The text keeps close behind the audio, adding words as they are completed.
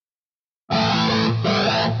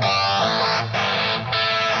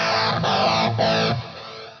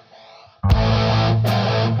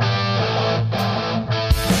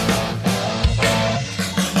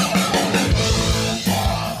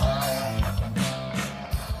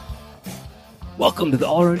Welcome to the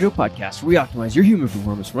All Around Joe podcast, where we optimize your human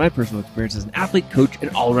performance from my personal experience as an athlete, coach, and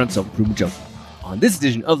all-around self-improvement junkie. On this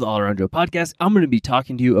edition of the All Around Joe podcast, I'm going to be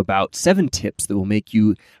talking to you about 7 tips that will make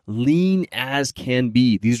you lean as can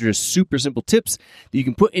be. These are just super simple tips that you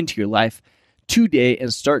can put into your life today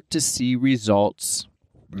and start to see results.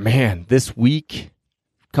 Man, this week,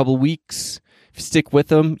 couple weeks, if you stick with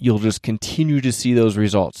them, you'll just continue to see those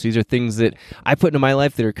results. These are things that I put into my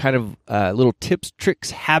life that are kind of little tips,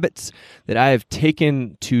 tricks, habits that I have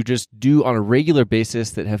taken to just do on a regular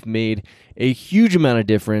basis that have made a huge amount of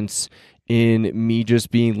difference in me just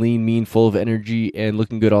being lean, mean, full of energy, and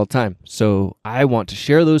looking good all the time. So I want to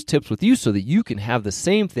share those tips with you so that you can have the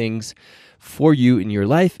same things for you in your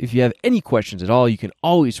life. If you have any questions at all, you can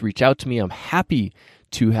always reach out to me. I'm happy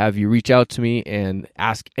to have you reach out to me and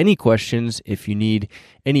ask any questions. If you need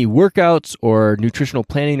any workouts or nutritional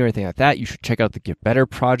planning or anything like that, you should check out the Get Better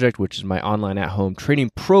Project, which is my online at-home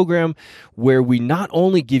training program, where we not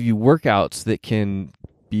only give you workouts that can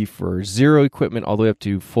be for zero equipment all the way up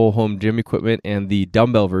to full home gym equipment and the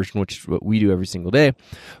dumbbell version, which is what we do every single day,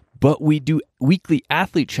 but we do weekly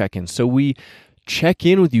athlete check-ins. So we check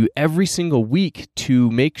in with you every single week to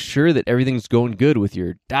make sure that everything's going good with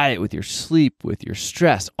your diet, with your sleep, with your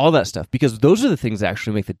stress, all that stuff, because those are the things that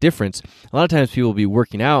actually make the difference. A lot of times people will be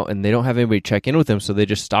working out and they don't have anybody check in with them, so they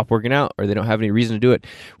just stop working out or they don't have any reason to do it.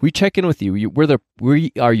 We check in with you.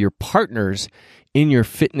 We are your partners in your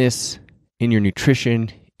fitness, in your nutrition,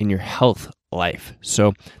 in your health life.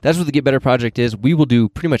 So that's what the Get Better Project is. We will do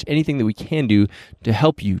pretty much anything that we can do to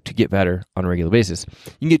help you to get better on a regular basis.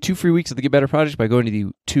 You can get 2 free weeks of the Get Better Project by going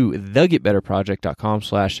to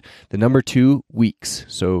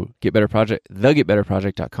thegetbetterproject.com/2weeks. So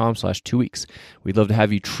thegetbetterproject.com/2 weeks. We'd love to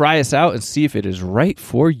have you try us out and see if it is right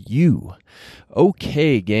for you.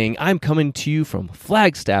 Okay, gang, I'm coming to you from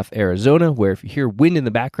Flagstaff, Arizona, where if you hear wind in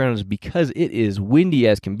the background, it's because it is windy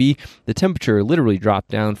as can be. The temperature literally dropped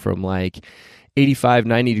down from like 85,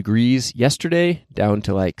 90 degrees yesterday down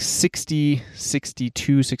to like 60,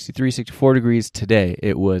 62, 63, 64 degrees today.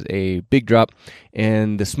 It was a big drop,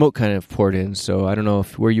 and the smoke kind of poured in. So I don't know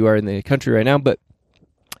where you are in the country right now, but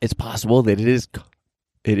it's possible that it is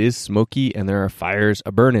smoky and there are fires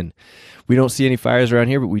a-burning. We don't see any fires around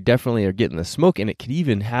here, but we definitely are getting the smoke, and it could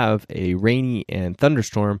even have a rainy and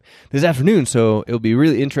thunderstorm this afternoon. So it'll be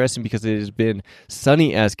really interesting because it has been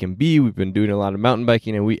sunny as can be. We've been doing a lot of mountain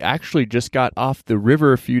biking, and we actually just got off the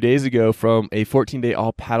river a few days ago from a 14-day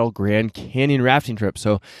all-paddle Grand Canyon rafting trip.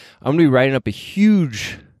 So I'm going to be writing up a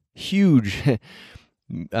huge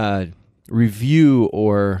review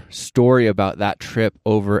or story about that trip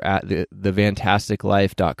over at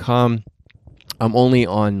thefantasticlife.com. I'm only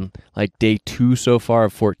on like day 2 so far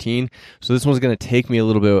of 14, so this one's going to take me a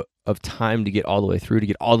little bit of time to get all the way through, to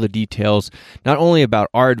get all the details, not only about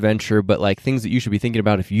our adventure, but like things that you should be thinking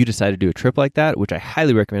about if you decide to do a trip like that, which I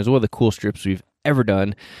highly recommend. It's one of the coolest trips we've ever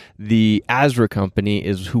done. The Azra company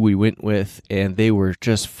is who we went with, and they were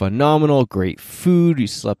just phenomenal. Great food. You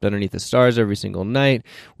slept underneath the stars every single night.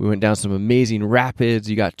 We went down some amazing rapids.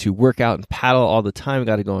 You got to work out and paddle all the time.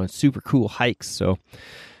 Got to go on super cool hikes. So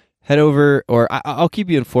head over, or I'll keep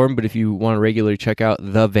you informed, but if you want to regularly check out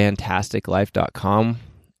thefantasticlife.com,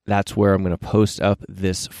 that's where I'm going to post up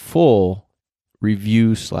this full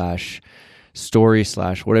review / story /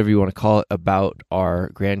 whatever you want to call it about our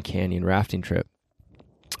Grand Canyon rafting trip.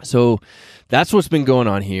 So that's what's been going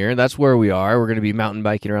on here. That's where we are. We're going to be mountain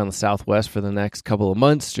biking around the Southwest for the next couple of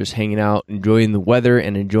months, just hanging out, enjoying the weather,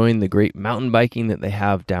 and enjoying the great mountain biking that they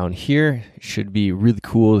have down here. It should be really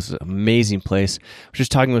cool. It's an amazing place. I was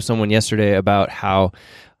just talking with someone yesterday about how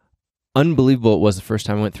unbelievable it was the first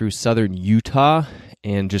time I went through southern Utah,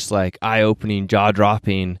 and just like eye-opening,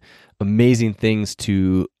 jaw-dropping, amazing things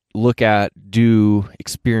to look at, do,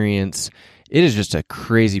 experience. It is just a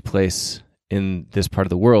crazy place in this part of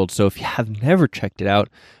the world. So if you have never checked it out,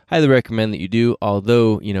 I highly recommend that you do.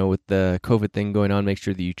 Although, with the COVID thing going on, make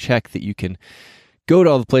sure that you check that you can go to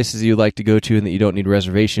all the places you'd like to go to and that you don't need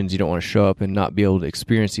reservations. You don't want to show up and not be able to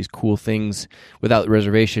experience these cool things without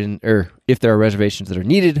reservation, or if there are reservations that are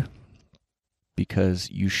needed, because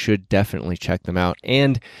you should definitely check them out.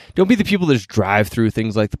 And don't be the people that just drive through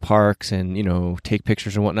things like the parks and, take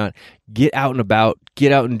pictures and whatnot. Get out and about,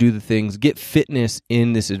 get out and do the things, get fitness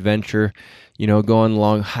in this adventure, go on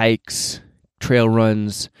long hikes, trail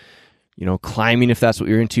runs, climbing if that's what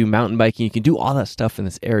you're into, mountain biking. You can do all that stuff in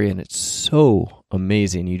this area, and it's so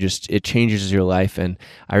amazing. It changes your life. And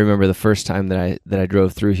I remember the first time that I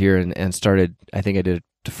drove through here and started, the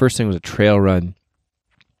first thing was a trail run,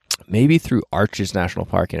 maybe through Arches National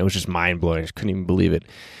Park, and it was just mind-blowing. I just couldn't even believe it.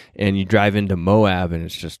 And you drive into Moab, and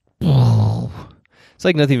it's just It's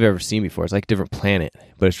like nothing you've ever seen before. It's like a different planet,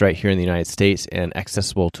 but it's right here in the United States and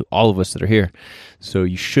accessible to all of us that are here. So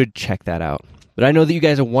you should check that out. But I know that you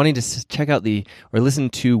guys are wanting to check out or listen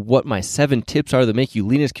to what my 7 tips are that make you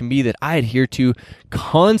lean as can be, that I adhere to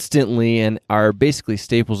constantly and are basically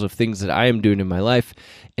staples of things that I am doing in my life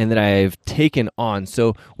and that I've taken on.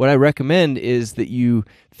 So what I recommend is that you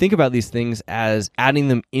think about these things as adding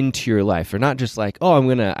them into your life, or not just like, oh,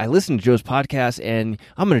 I listened to Joe's podcast and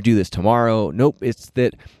I'm going to do this tomorrow. Nope. It's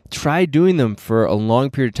that try doing them for a long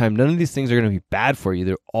period of time. None of these things are going to be bad for you.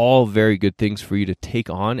 They're all very good things for you to take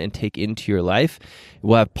on and take into your life. It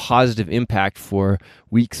will have positive impact for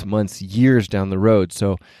weeks, months, years down the road.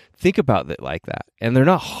 So think about it like that. And they're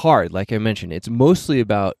not hard, like I mentioned. It's mostly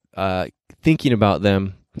about thinking about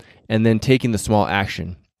them and then taking the small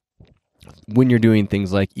action when you're doing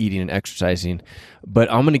things like eating and exercising. But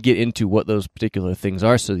I'm going to get into what those particular things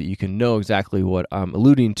are so that you can know exactly what I'm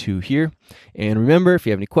alluding to here. And remember, if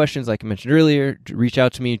you have any questions, like I mentioned earlier, reach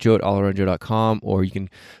out to me, joe@allaroundjoe.com, or you can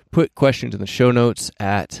put questions in the show notes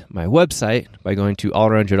at my website by going to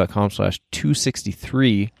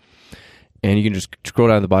allaroundjoe.com/263. And you can just scroll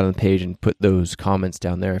down to the bottom of the page and put those comments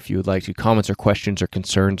down there if you would like to. Comments or questions or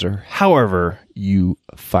concerns, or however you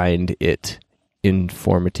find it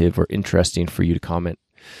informative or interesting for you to comment.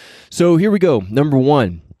 So here we go. Number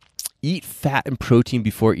 1, eat fat and protein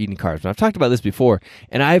before eating carbs. Now, I've talked about this before,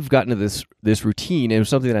 and I've gotten to this routine. It was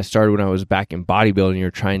something that I started when I was back in bodybuilding. You're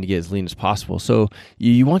trying to get as lean as possible. So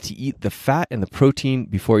you want to eat the fat and the protein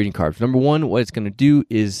before eating carbs. Number 1, what it's going to do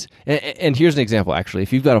is, and here's an example, actually.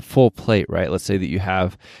 If you've got a full plate, right? Let's say that you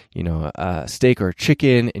have, a steak or a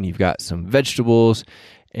chicken, and you've got some vegetables,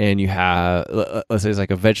 and you have, let's say it's like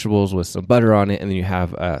a vegetables with some butter on it, and then you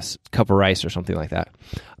have a cup of rice or something like that.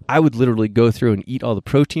 I would literally go through and eat all the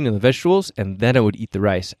protein and the vegetables, and then I would eat the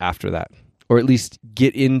rice after that. Or at least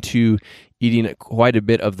get into eating quite a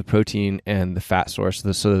bit of the protein and the fat source.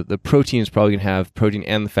 So the protein is probably going to have protein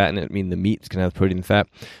and the fat in it. I mean, the meat is going to have protein and fat.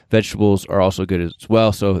 Vegetables are also good as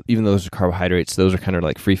well. So even though those are carbohydrates, those are kind of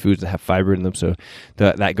like free foods that have fiber in them. So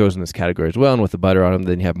that goes in this category as well. And with the butter on them,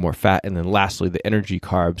 then you have more fat. And then lastly, the energy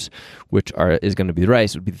carbs, which is going to be the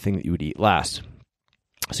rice, would be the thing that you would eat last.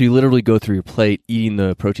 So you literally go through your plate eating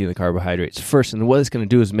the protein and the carbohydrates first, and what it's going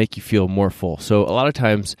to do is make you feel more full. So a lot of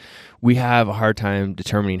times we have a hard time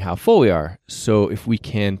determining how full we are. So if we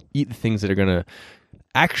can eat the things that are going to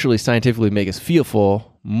actually scientifically make us feel full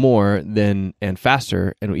more and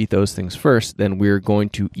faster, and we eat those things first, then we're going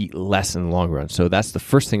to eat less in the long run. So that's the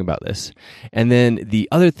first thing about this. And then the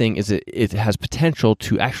other thing is that it has potential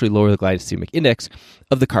to actually lower the glycemic index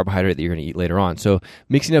of the carbohydrate that you're going to eat later on. So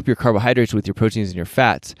mixing up your carbohydrates with your proteins and your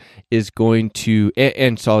fats is going to,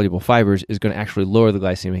 and soluble fibers, is going to actually lower the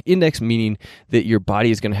glycemic index, meaning that your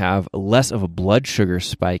body is going to have less of a blood sugar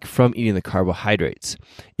spike from eating the carbohydrates.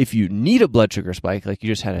 If you need a blood sugar spike, like you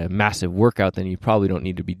just had a massive workout, then you probably don't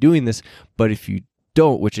need to be doing this. But if you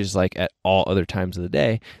don't, which is like at all other times of the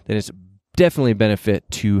day, then it's definitely a benefit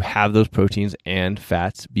to have those proteins and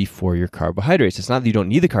fats before your carbohydrates. It's not that you don't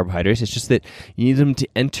need the carbohydrates, it's just that you need them to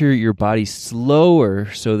enter your body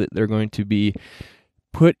slower so that they're going to be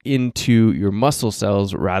put into your muscle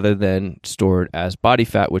cells rather than stored as body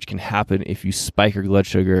fat, which can happen if you spike your blood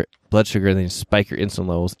sugar, and then spike your insulin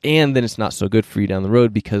levels, and then it's not so good for you down the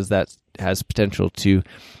road because that has potential to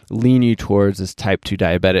lean you towards this type 2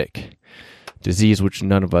 diabetic disease, which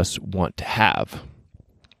none of us want to have.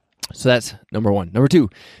 So that's number 1. Number 2,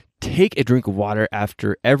 take a drink of water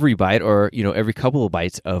after every bite, or every couple of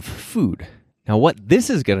bites of food. Now what this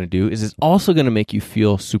is going to do is it's also going to make you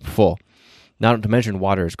feel super full. Not to mention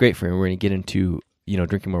water is great for you. We're going to get into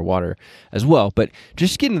drinking more water as well. But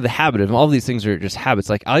just get into the habit of, all of these things are just habits.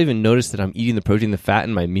 Like I'll even notice that I'm eating the protein, the fat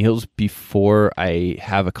in my meals before I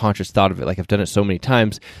have a conscious thought of it. Like I've done it so many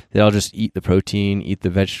times that I'll just eat the protein, eat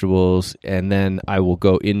the vegetables, and then I will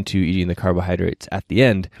go into eating the carbohydrates at the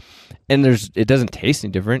end. And it doesn't taste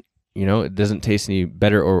any different. It doesn't taste any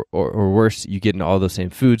better or worse. You get into all those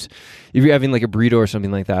same foods. If you're having like a burrito or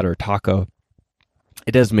something like that, or a taco,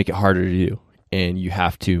 it does make it harder to do. And you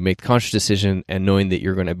have to make the conscious decision and knowing that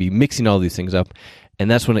you're going to be mixing all these things up. And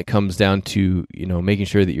that's when it comes down to, making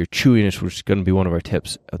sure that you're chewing, which is going to be one of our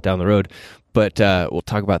tips down the road. But we'll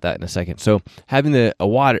talk about that in a second. So having a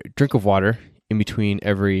drink of water in between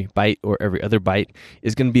every bite or every other bite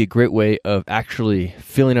is going to be a great way of actually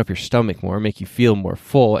filling up your stomach more, make you feel more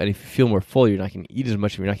full. And if you feel more full, you're not going to eat as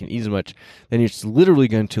much. If you're not going to eat as much, then it's literally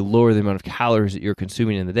going to lower the amount of calories that you're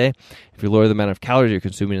consuming in the day. If you lower the amount of calories you're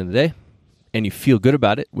consuming in the day, and you feel good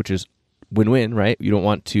about it, which is win-win, right? You don't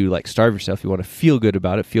want to starve yourself. You want to feel good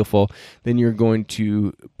about it, feel full. Then you're going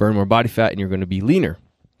to burn more body fat and you're going to be leaner.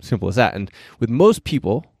 Simple as that. And with most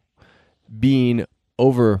people being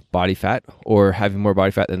over body fat or having more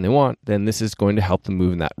body fat than they want, then this is going to help them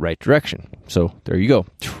move in that right direction. So there you go.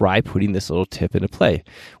 Try putting this little tip into play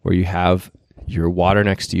where you have your water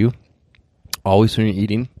next to you. Always when you're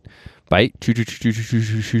eating, bite, chew,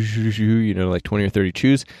 like 20 or 30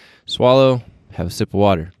 chews, swallow, have a sip of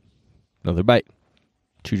water. Another bite,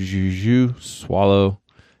 chew, swallow,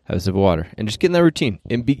 have a sip of water, and just get in that routine.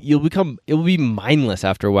 And it will be mindless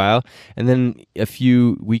after a while. And then a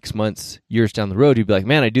few weeks, months, years down the road, you'll be like,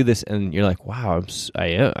 man, I do this, and you're like, wow,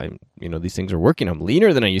 I'm these things are working. I'm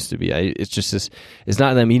leaner than I used to be. It's just this. It's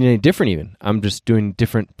not that I'm eating any different. Even I'm just doing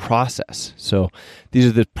different process. So these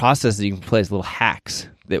are the processes that you can play as little hacks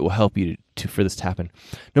that will help you for this to happen.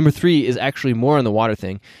 Number 3 is actually more on the water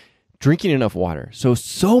thing. Drinking enough water.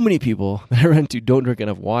 So many people that I run into don't drink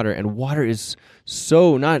enough water, and water is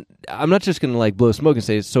I'm not just going to like blow smoke and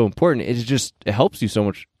say it's so important. It helps you so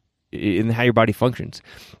much in how your body functions.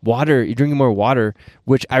 Water, you're drinking more water,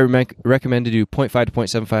 which I recommend to do 0.5 to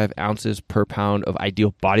 0.75 ounces per pound of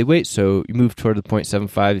ideal body weight. So you move toward the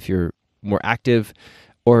 0.75 if you're more active,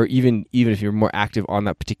 or even if you're more active on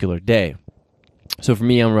that particular day. So for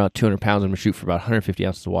me, I'm around 200 pounds. I'm going to shoot for about 150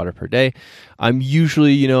 ounces of water per day. I'm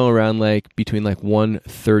usually, around between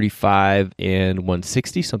 135 and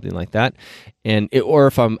 160, something like that. Or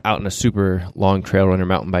if I'm out in a super long trail run or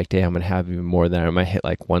mountain bike day, I'm going to have even more than that. I might hit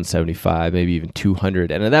 175, maybe even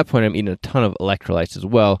 200. And at that point, I'm eating a ton of electrolytes as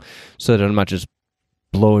well, so that I'm not just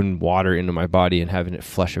blowing water into my body and having it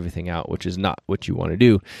flush everything out, which is not what you want to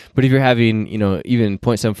do. But if you're having, even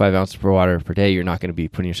 0.75 ounces per water per day, you're not going to be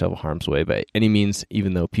putting yourself in harm's way by any means,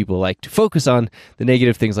 even though people like to focus on the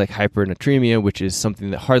negative things like hypernatremia, which is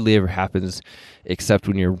something that hardly ever happens except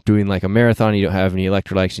when you're doing a marathon, you don't have any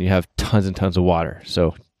electrolytes, and you have tons and tons of water.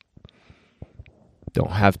 So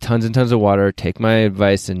don't have tons and tons of water. Take my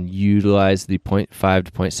advice and utilize the 0.5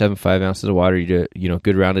 to 0.75 ounces of water. You do,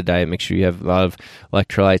 good rounded diet. Make sure you have a lot of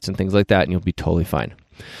electrolytes and things like that, and you'll be totally fine.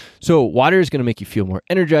 So water is going to make you feel more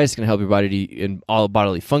energized. It's going to help your body in all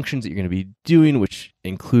bodily functions that you're going to be doing, which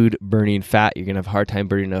include burning fat. You're going to have a hard time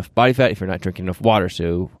burning enough body fat if you're not drinking enough water.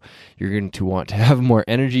 So you're going to want to have more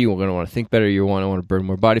energy. You're going to want to think better. You're going to want to burn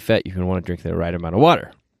more body fat. You're going to want to drink the right amount of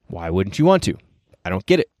water. Why wouldn't you want to? I don't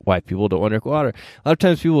get it. Why people don't want to drink water. A lot of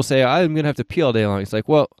times people will say, I'm going to have to pee all day long. It's like,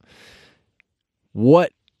 well,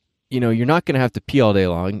 you're not going to have to pee all day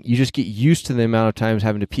long. You just get used to the amount of times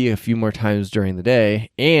having to pee a few more times during the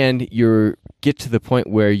day, and you get to the point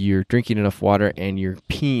where you're drinking enough water and you're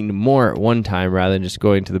peeing more at one time rather than just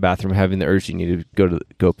going to the bathroom, having the urge you need to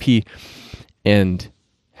go pee and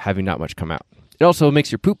having not much come out. It also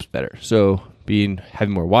makes your poops better. So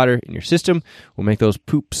having more water in your system will make those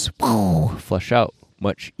poops flush out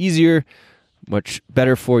much easier, much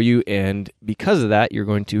better for you, and because of that, you're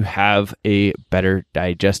going to have a better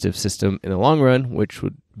digestive system in the long run, which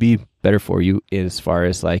would be better for you as far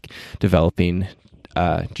as developing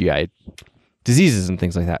GI diseases and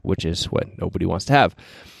things like that, which is what nobody wants to have.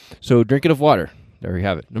 So drink enough water. There you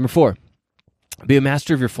have it. Number 4, be a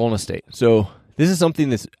master of your fullness state. So this is something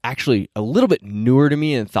that's actually a little bit newer to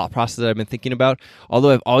me and thought process that I've been thinking about, although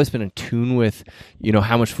I've always been in tune with,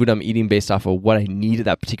 how much food I'm eating based off of what I need at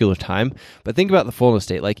that particular time. But think about the fullness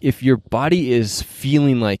state. If your body is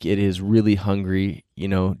feeling like it is really hungry,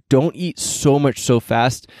 don't eat so much so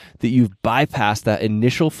fast that you've bypassed that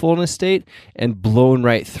initial fullness state and blown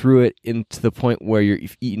right through it into the point where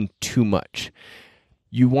you've eaten too much.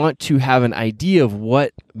 You want to have an idea of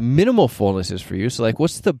what minimal fullness is for you. So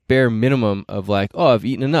what's the bare minimum of I've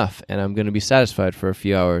eaten enough and I'm going to be satisfied for a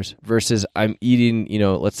few hours versus I'm eating,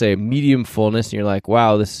 let's say a medium fullness and you're like,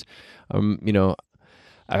 wow, this, I've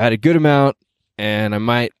had a good amount and I'm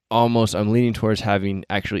leaning towards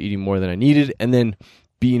actually eating more than I needed, and then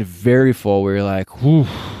being very full where you're like, whew,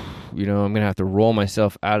 I'm going to have to roll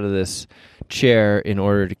myself out of this chair in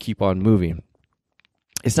order to keep on moving.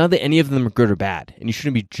 It's not that any of them are good or bad, and you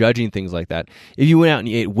shouldn't be judging things like that. If you went out and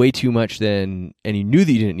you ate way too much and you knew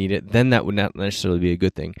that you didn't need it, then that would not necessarily be a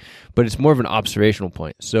good thing. But it's more of an observational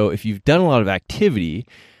point. So if you've done a lot of activity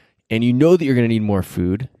and you know that you're going to need more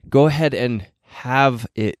food, go ahead and have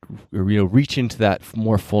it, reach into that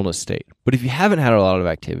more fullness state. But if you haven't had a lot of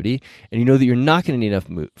activity and you know that you're not going to need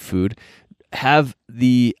enough food, have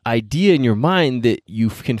the idea in your mind that you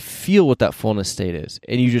can feel what that fullness state is,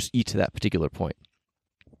 and you just eat to that particular point.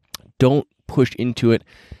 Don't push into it.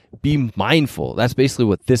 Be mindful. That's basically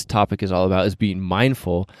what this topic is all about, is being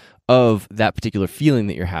mindful of that particular feeling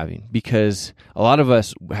that you're having, because a lot of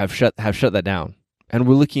us have shut that down, and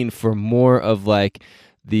we're looking for more of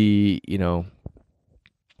the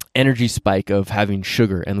energy spike of having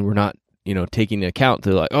sugar, and we're not taking into account.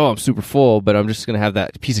 They're like, oh, I'm super full, but I'm just going to have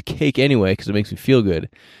that piece of cake anyway because it makes me feel good,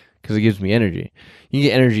 because it gives me energy. You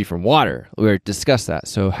get energy from water. We already discussed that.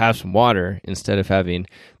 So have some water instead of having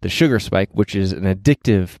the sugar spike, which is an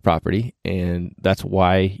addictive property. And that's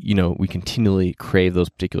why, we continually crave those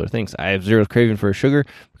particular things. I have zero craving for sugar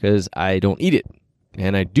because I don't eat it.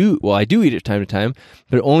 And I do eat it time to time,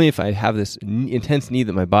 but only if I have this intense need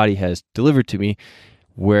that my body has delivered to me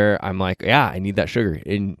where I'm like, yeah, I need that sugar.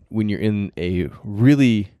 And when you're in a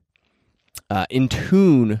really in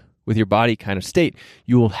tune with your body kind of state,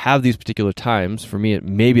 you will have these particular times. For me, it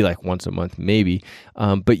may be like once a month, maybe,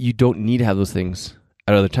 but you don't need to have those things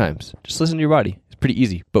at other times. Just listen to your body. It's pretty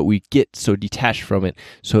easy, but we get so detached from it,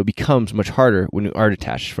 so it becomes much harder when you are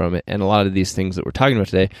detached from it. And a lot of these things that we're talking about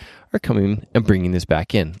today are coming and bringing this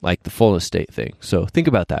back in, like the fullness state thing. So think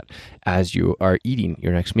about that as you are eating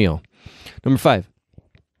your next meal. Number 5,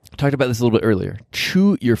 I talked about this a little bit earlier.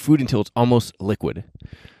 Chew your food until it's almost liquid.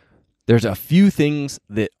 There's a few things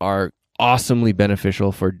that are awesomely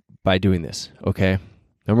beneficial by doing this, okay?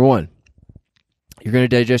 Number 1, you're going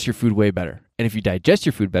to digest your food way better. And if you digest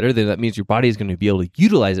your food better, then that means your body is going to be able to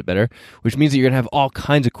utilize it better, which means that you're going to have all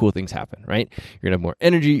kinds of cool things happen, right? You're going to have more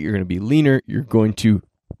energy, you're going to be leaner, you're going to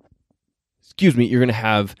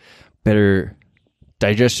have better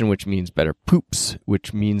digestion, which means better poops,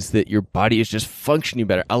 which means that your body is just functioning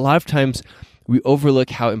better. A lot of times we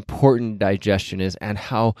overlook how important digestion is and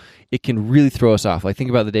how it can really throw us off. Like,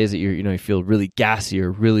 think about the days that you feel really gassy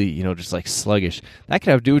or really, just like sluggish. That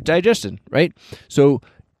can have to do with digestion, right? So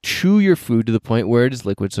chew your food to the point where it is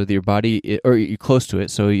liquid so that your body, or you're close to it.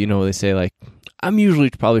 So, they say like, I'm usually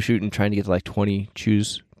probably trying to get to like 20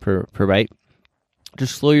 chews per bite.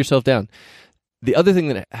 Just slow yourself down. The other thing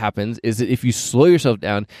that happens is that if you slow yourself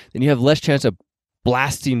down, then you have less chance of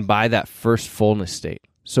blasting by that first fullness state.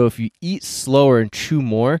 So if you eat slower and chew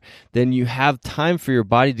more, then you have time for your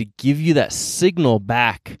body to give you that signal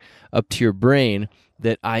back up to your brain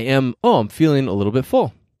that I'm feeling a little bit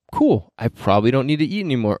full. Cool. I probably don't need to eat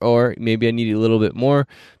anymore. Or maybe I need a little bit more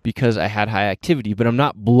because I had high activity, but I'm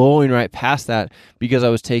not blowing right past that because I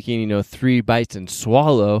was taking, 3 bites and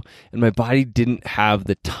swallow, and my body didn't have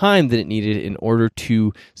the time that it needed in order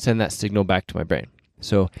to send that signal back to my brain.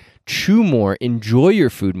 So chew more, enjoy your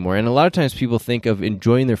food more. And a lot of times people think of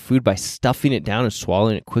enjoying their food by stuffing it down and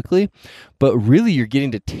swallowing it quickly, but really you're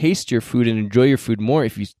getting to taste your food and enjoy your food more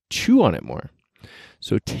if you chew on it more.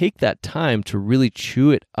 So take that time to really chew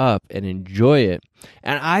it up and enjoy it.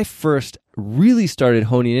 And I first really started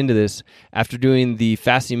honing into this after doing the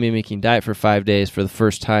fasting mimicking diet for 5 days for the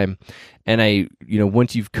first time. And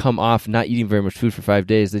once you've come off not eating very much food for 5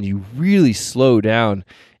 days, then you really slow down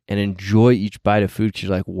and enjoy each bite of food because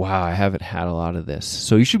you're like, wow, I haven't had a lot of this.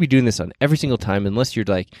 So you should be doing this on every single time, unless you're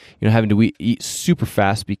like, having to eat super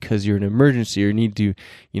fast because you're in an emergency or need to,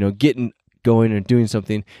 get going or doing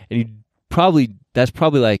something. And that's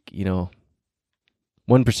probably like, 1%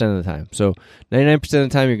 of the time. So 99% of the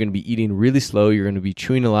time, you're going to be eating really slow. You're going to be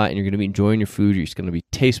chewing a lot, and you're going to be enjoying your food. You're just going to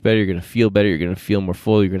taste better. You're going to feel better. You're going to feel more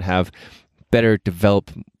full. You're going to have better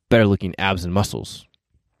looking abs and muscles.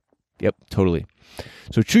 Yep, totally.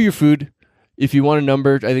 So chew your food. If you want a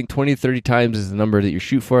number, I think 20 to 30 times is the number that you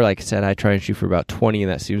shoot for. Like I said, I try and shoot for about 20,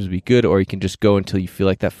 and that seems to be good. Or you can just go until you feel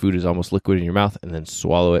like that food is almost liquid in your mouth and then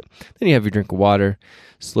swallow it. Then you have your drink of water,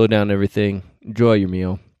 slow down everything, enjoy your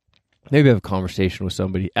meal. Maybe have a conversation with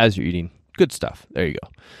somebody as you're eating. Good stuff. There you go.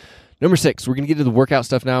 Number 6, we're going to get to the workout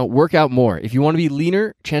stuff now. Work out more. If you want to be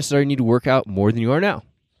leaner, chances are you need to work out more than you are now.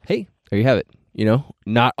 Hey, there you have it.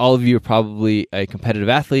 Not all of you are probably a competitive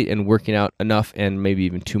athlete and working out enough and maybe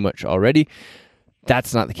even too much already.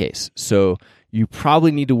 That's not the case. So you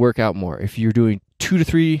probably need to work out more. If you're doing 2 to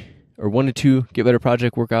 3 or 1 to 2 Get Better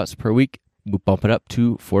Project workouts per week, we'll bump it up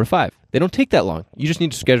to 4 to 5. They don't take that long. You just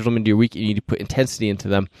need to schedule them into your week. You need to put intensity into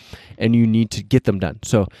them, and you need to get them done.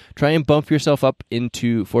 So try and bump yourself up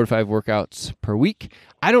into 4 to 5 workouts per week.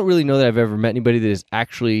 I don't really know that I've ever met anybody that is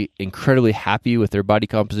actually incredibly happy with their body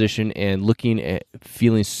composition and looking at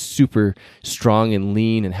feeling super strong and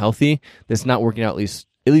lean and healthy that's not working out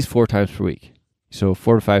at least 4 times per week. So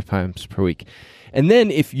 4 to 5 times per week. And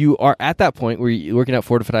then if you are at that point where you're working out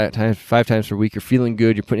 4 to 5 times per week, you're feeling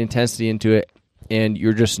good, you're putting intensity into it, and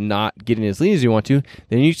you're just not getting as lean as you want to,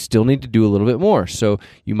 then you still need to do a little bit more. So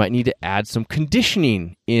you might need to add some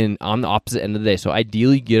conditioning in on the opposite end of the day. So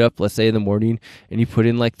ideally, you get up, let's say in the morning, and you put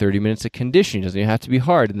in like 30 minutes of conditioning. It doesn't even have to be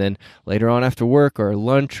hard. And then later on after work or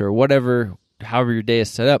lunch or whatever however your day is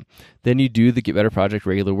set up, then you do the Get Better Project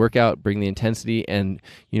regular workout, bring the intensity, and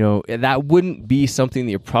that wouldn't be something that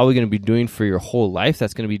you're probably going to be doing for your whole life.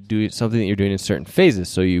 That's going to be something that you're doing in certain phases.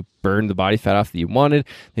 So you burn the body fat off that you wanted,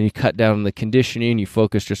 then you cut down on the conditioning, you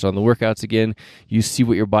focus just on the workouts again, you see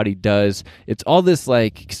what your body does. It's all this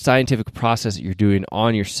like scientific process that you're doing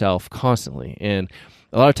on yourself constantly. And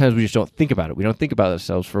a lot of times we just don't think about it. We don't think about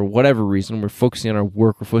ourselves for whatever reason. We're focusing on our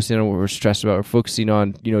work. We're focusing on what we're stressed about. We're focusing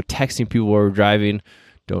on, texting people while we're driving.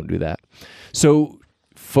 Don't do that. So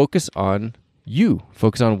focus on you.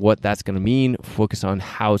 Focus on what that's going to mean. Focus on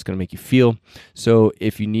how it's going to make you feel. So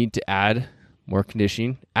if you need to add more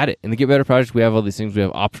conditioning, add it. In the Get Better Project, we have all these things. We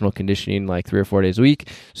have optional conditioning like 3 or 4 days a week.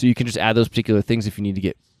 So you can just add those particular things if you need to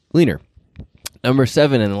get leaner. Number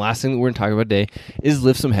 7, and the last thing that we're going to talk about today, is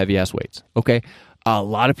lift some heavy-ass weights. Okay? A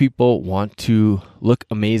lot of people want to look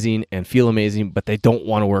amazing and feel amazing, but they don't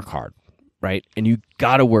want to work hard, right? And you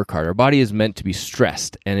got to work hard. Our body is meant to be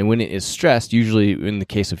stressed. And when it is stressed, usually in the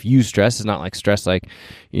case of you stress, it's not like stress like,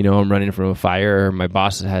 I'm running from a fire or my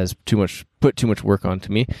boss has put too much work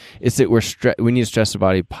onto me. It's that we need to stress the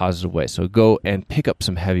body in a positive way. So go and pick up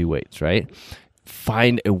some heavy weights, right?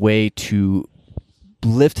 Find a way to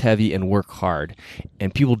lift heavy and work hard.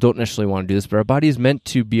 And people don't necessarily want to do this, but our body is meant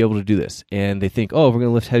to be able to do this. And they think, we're going to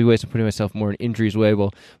lift heavy weights and putting myself more in injuries way.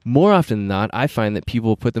 Well, more often than not, I find that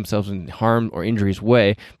people put themselves in harm or injuries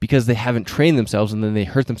way because they haven't trained themselves, and then they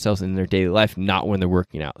hurt themselves in their daily life, not when they're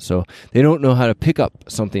working out. So they don't know how to pick up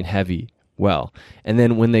something heavy well. And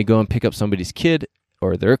then when they go and pick up somebody's kid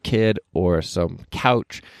or their kid or some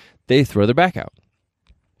couch, they throw their back out.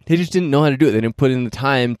 They just didn't know how to do it. They didn't put in the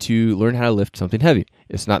time to learn how to lift something heavy.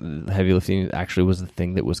 It's not that heavy lifting actually was the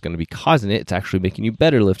thing that was going to be causing it. It's actually making you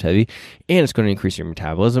better lift heavy, and it's going to increase your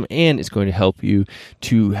metabolism, and it's going to help you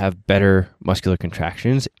to have better muscular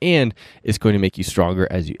contractions, and it's going to make you stronger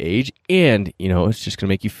as you age, and, it's just going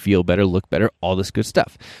to make you feel better, look better, all this good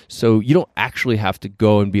stuff. So you don't actually have to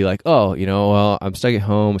go and be like, I'm stuck at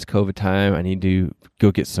home, it's COVID time, I need to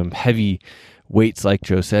go get some heavy weights like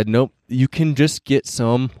Joe said. Nope. You can just get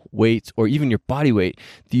some weights or even your body weight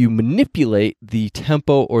that you manipulate the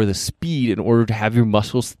tempo or the speed in order to have your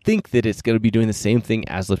muscles think that it's going to be doing the same thing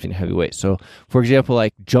as lifting heavy weight. So, for example,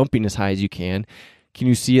 like jumping as high as you can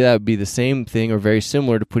you see that would be the same thing or very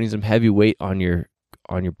similar to putting some heavy weight on your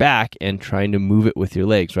back and trying to move it with your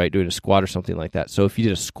legs, right? Doing a squat or something like that. So if you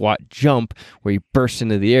did a squat jump where you burst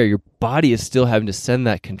into the air, your body is still having to send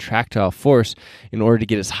that contractile force in order to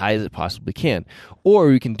get as high as it possibly can. Or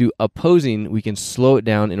we can do opposing, we can slow it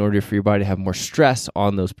down in order for your body to have more stress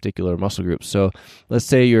on those particular muscle groups. So let's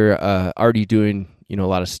say you're already doing a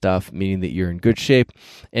lot of stuff, meaning that you're in good shape,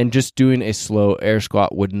 and just doing a slow air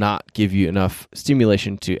squat would not give you enough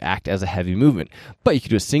stimulation to act as a heavy movement. But you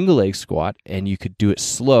could do a single leg squat, and you could do it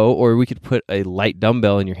slow, or we could put a light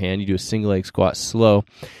dumbbell in your hand. You do a single leg squat slow.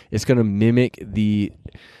 It's going to mimic the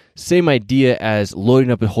same idea as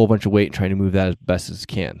loading up a whole bunch of weight and trying to move that as best as you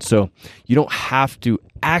can. So you don't have to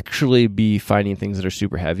actually be finding things that are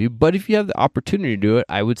super heavy, but if you have the opportunity to do it,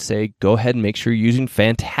 I would say go ahead and make sure you're using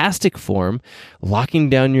fantastic form, locking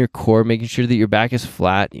down your core, making sure that your back is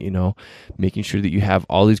flat, making sure that you have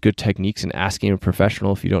all these good techniques and asking a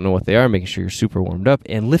professional if you don't know what they are, making sure you're super warmed up,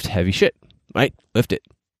 and lift heavy shit, right? Lift it.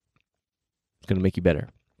 It's going to make you better.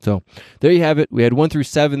 So there you have it. We had 1 through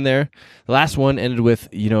 7 there. The last one ended with,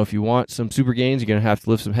 if you want some super gains, you're going to have to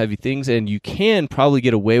lift some heavy things, and you can probably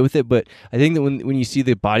get away with it. But I think that when you see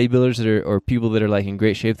the bodybuilders that are, or people that are like in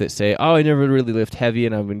great shape that say, I never really lift heavy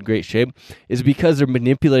and I'm in great shape, is because they're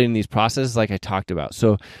manipulating these processes like I talked about.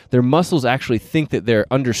 So their muscles actually think that they're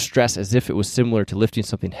under stress as if it was similar to lifting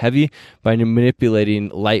something heavy by manipulating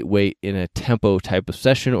lightweight in a tempo type of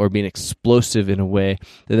session or being explosive in a way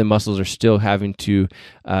that the muscles are still having to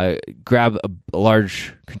grab a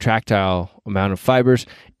large contractile amount of fibers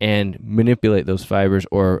and manipulate those fibers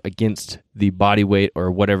or against the body weight or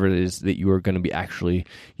whatever it is that you are going to be actually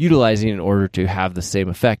utilizing in order to have the same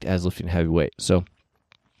effect as lifting heavy weight. So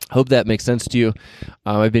hope that makes sense to you.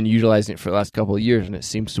 I've been utilizing it for the last couple of years, and it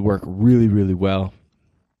seems to work really, really well.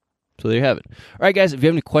 So there you have it. All right, guys, if you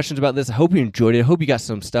have any questions about this, I hope you enjoyed it. I hope you got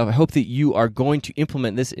some stuff. I hope that you are going to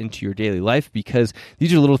implement this into your daily life, because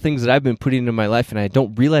these are little things that I've been putting into my life, and I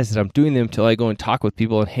don't realize that I'm doing them until I go and talk with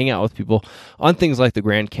people and hang out with people on things like the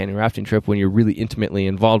Grand Canyon rafting trip, when you're really intimately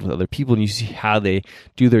involved with other people and you see how they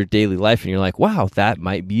do their daily life, and you're like, wow, that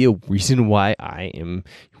might be a reason why I am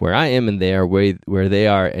where I am and they are where they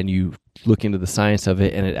are, and you look into the science of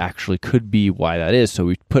it, and it actually could be why that is. So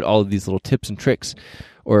we put all of these little tips and tricks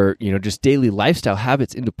or just daily lifestyle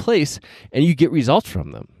habits into place, and you get results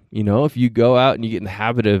from them. If you go out and you get in the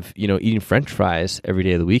habit of, eating French fries every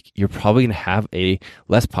day of the week, you're probably going to have a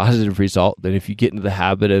less positive result than if you get into the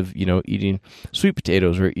habit of, eating sweet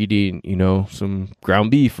potatoes or eating, some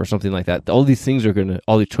ground beef or something like that. All these choices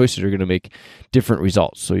are going to make different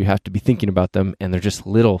results. So you have to be thinking about them, and they're just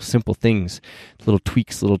little simple things, little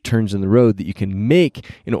tweaks, little turns in the road that you can make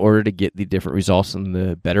in order to get the different results and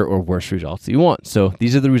the better or worse results that you want. So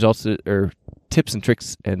these are the results that are tips and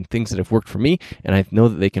tricks and things that have worked for me, and I know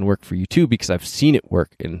that they can work for you too because I've seen it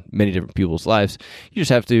work in many different people's lives. You just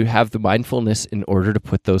have to have the mindfulness in order to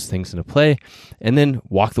put those things into play, and then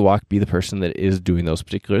walk the walk, be the person that is doing those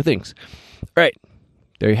particular things. All right,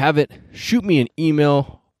 there you have it. Shoot me an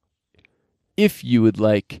email if you would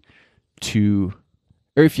like to,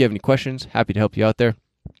 or if you have any questions, happy to help you out there,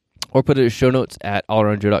 or put it in show notes at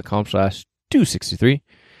allaroundjoe.com/263.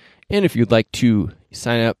 And if you'd like to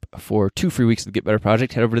sign up for 2 free weeks of the Get Better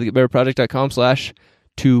Project, head over to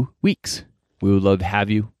thegetbetterproject.com/2weeks. We would love to have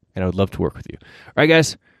you, and I would love to work with you. All right,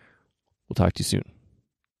 guys, we'll talk to you soon.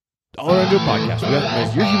 The All Around Joe Podcast. We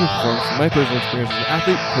optimize your human performance from my personal experience as an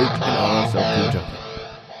athlete, coach, and all-around self-improvement junkie.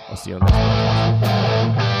 I'll see you on the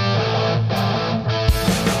next one.